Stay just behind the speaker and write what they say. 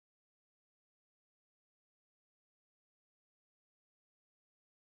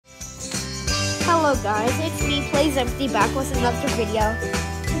Hello guys, it's me, Plays Empty, back with another video.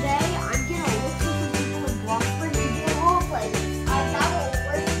 Today, I'm gonna look for some people in Bloxburg to do a roleplay. I doubt it will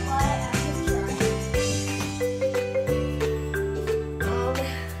work, but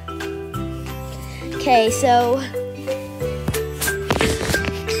I'm gonna try. Okay, so...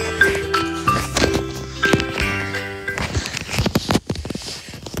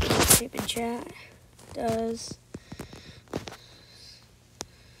 Type in chat. Does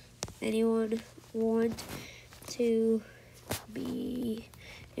anyone want to be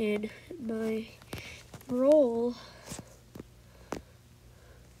in my role?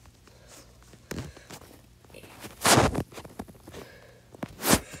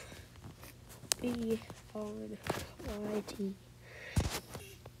 Be on YT.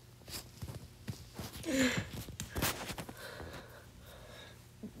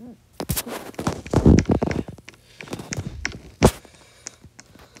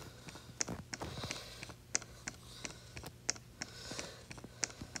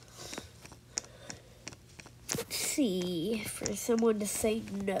 See for someone to say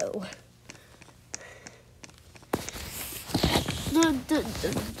no. Dun, dun,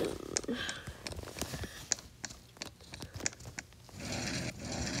 dun, dun.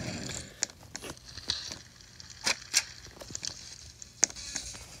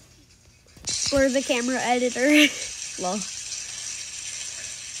 Or the camera editor. Lol.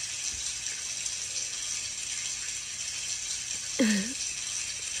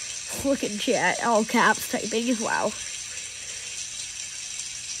 Look in chat, all caps typing. Wow.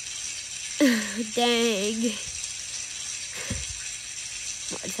 Dang.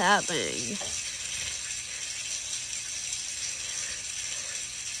 What's happening?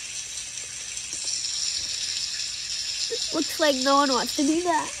 Looks like no one wants to do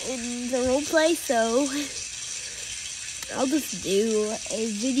that in the roleplay, so I'll just do a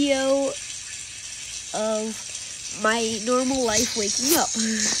video of my normal life waking up.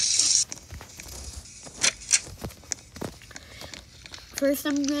 First,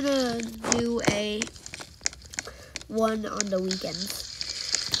 I'm gonna do a one on the weekends.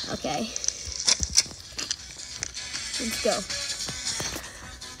 Okay. Let's go.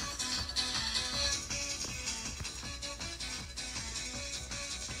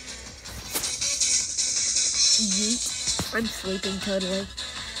 Yeet. I'm sleeping totally.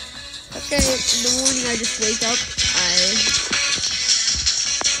 Okay, in the morning I just wake up. I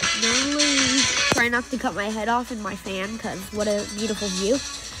normally try not to cut my head off in my fan because what a beautiful view.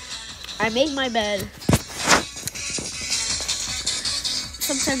 I make my bed.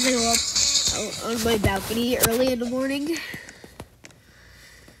 Sometimes I go up on my balcony early in the morning.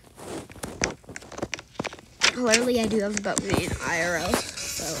 Literally, I do have a balcony in IRL,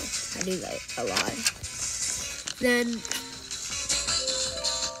 so I do that a lot. Then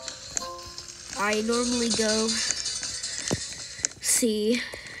I normally go see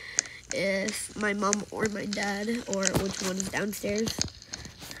if my mom or my dad or which one is downstairs.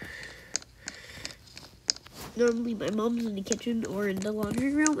 Normally my mom's in the kitchen or in the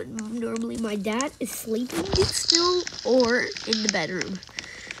laundry room, and normally my dad is sleeping still or in the bedroom.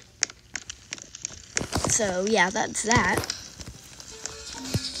 So yeah, that's that.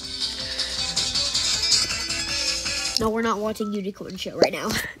 No, we're not watching Unicorn Show right now.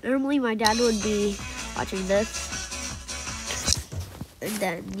 Normally my dad would be watching this. And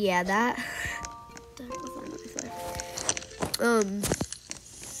then, yeah, that was on my side.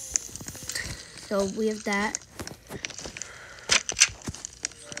 So we have that.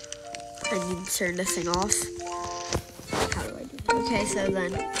 I need to turn this thing off. How do I do that? Okay, so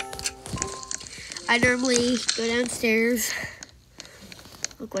then I normally go downstairs,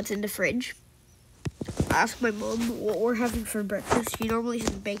 look what's in the fridge. Ask my mom what we're having for breakfast. She normally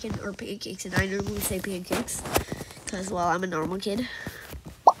says bacon or pancakes, and I normally say pancakes because, well, I'm a normal kid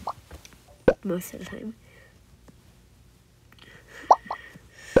most of the time.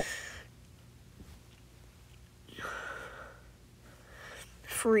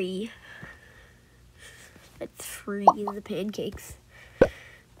 Free. It's free, the pancakes.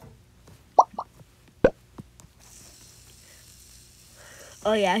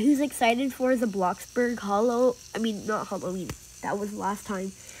 Oh yeah, who's excited for the Bloxburg not Halloween, that was last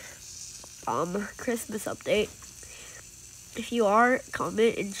time, Christmas update. If you are,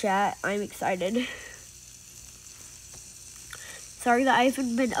 comment in chat, I'm excited. Sorry that I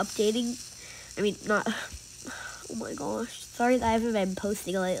haven't been updating, oh my gosh, sorry that I haven't been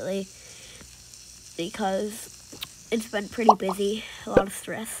posting lately, because it's been pretty busy, a lot of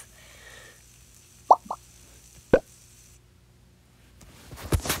stress.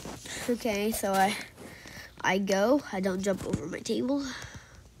 Okay, so I go. I don't jump over my table.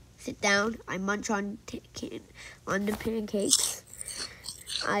 sit down, I munch on the pancakes.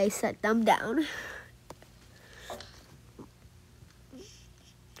 I set them down.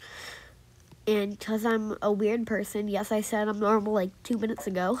 And because I'm a weird person, yes, I said I'm normal like 2 minutes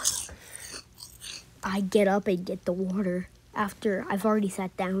ago, I get up and get the water after I've already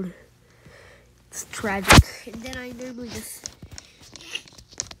sat down. It's tragic. And then I normally just,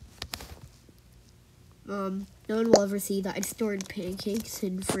 no one will ever see that I stored pancakes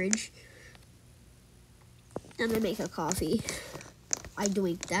in the fridge. Then I make a coffee. I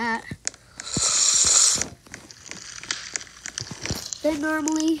drink that. Then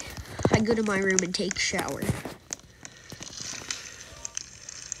normally, I go to my room and take a shower.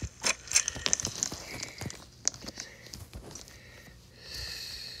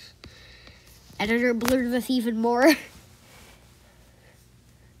 Editor blurs this even more.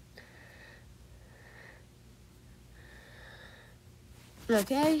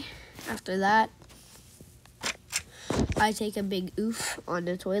 Okay, after that, I take a big oof on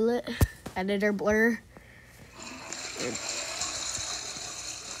the toilet. Editor blur. And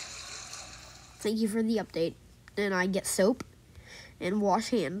thank you for the update. Then I get soap and wash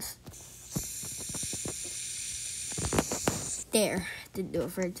hands. There. Didn't do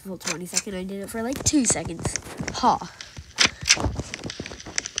it for a full 20 seconds. I did it for like 2 seconds. Ha.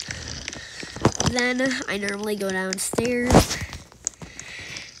 Then I normally go downstairs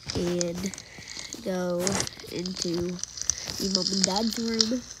and go into the mom and dad's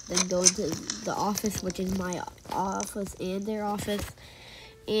room. Then go into the office, which is my office and their office.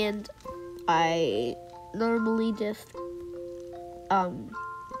 And I normally just,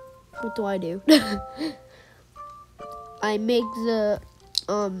 what do I do? I make the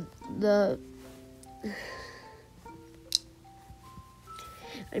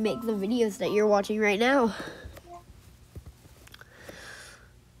videos that you're watching right now.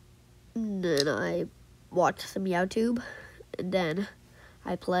 And then I watch some YouTube. And then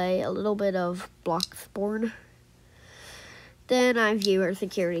I play a little bit of Bloxburg. Then I view our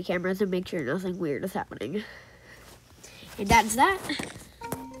security cameras and make sure nothing weird is happening. And that's that.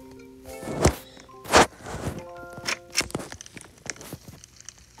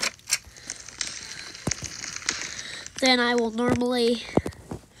 Then I will normally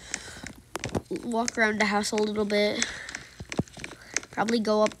walk around the house a little bit. Probably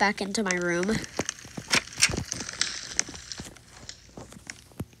go up back into my room.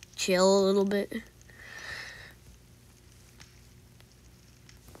 Chill a little bit.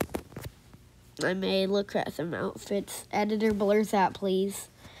 I may look at some outfits. Editor, blur that, please.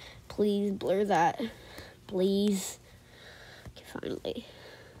 Please blur that. Please. Okay, finally.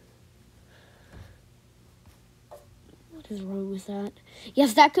 What is wrong with that?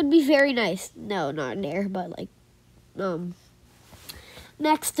 Yes, that could be very nice. No, not there, but like,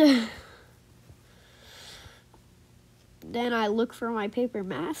 next. Then I look for my paper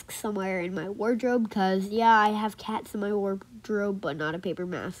mask somewhere in my wardrobe, because, yeah, I have cats in my wardrobe, but not a paper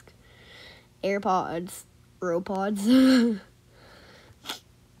mask. AirPods. Ropods.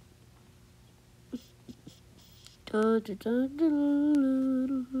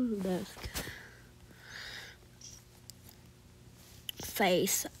 Mask.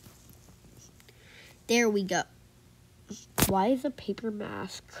 Face. There we go. Why is a paper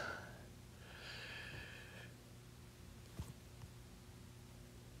mask?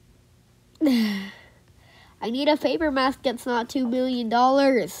 I need a paper mask that's not $2 million.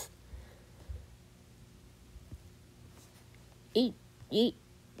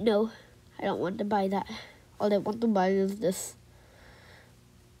 No, I don't want to buy that. All I want to buy is this.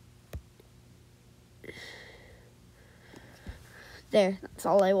 There, that's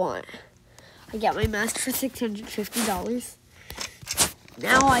all I want. I got my mask for $650.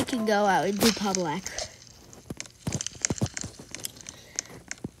 Now I can go out into public.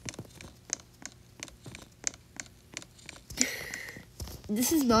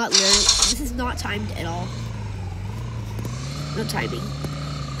 This is not timed at all. No timing.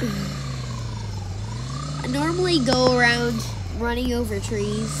 I normally go around running over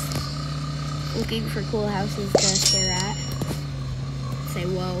trees, looking for cool houses to stare at. Say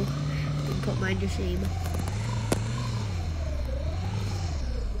whoa, and put mine to shame.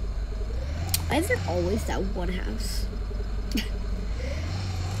 Why is there always that one house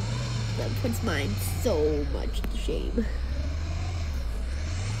that puts mine so much to shame?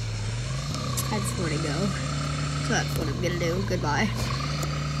 I just want to go. So that's what I'm gonna do. Goodbye.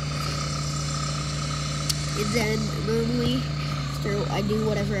 And then normally, so I do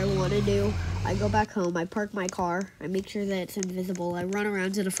whatever I want to do. I go back home. I park my car. I make sure that it's invisible. I run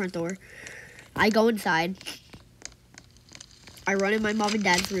around to the front door. I go inside. I run in my mom and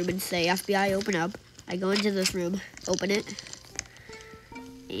dad's room and say, FBI, open up. I go into this room, open it,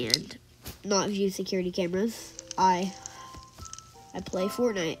 and not view security cameras. I play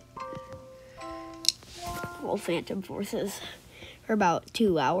Fortnite. Well, Phantom Forces for about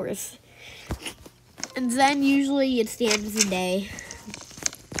 2 hours. And then usually it's the end of the day.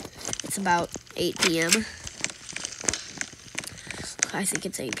 It's about 8 p.m. I think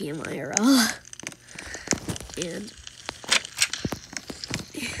it's 8 p.m. IRL. And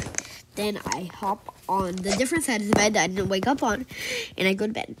then I hop on the different side of the bed that I didn't wake up on, and I go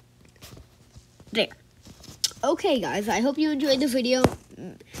to bed. There. Okay, guys, I hope you enjoyed the video.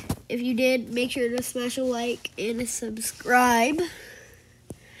 If you did, make sure to smash a like and a subscribe.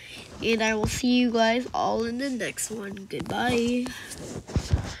 And I will see you guys all in the next one. Goodbye.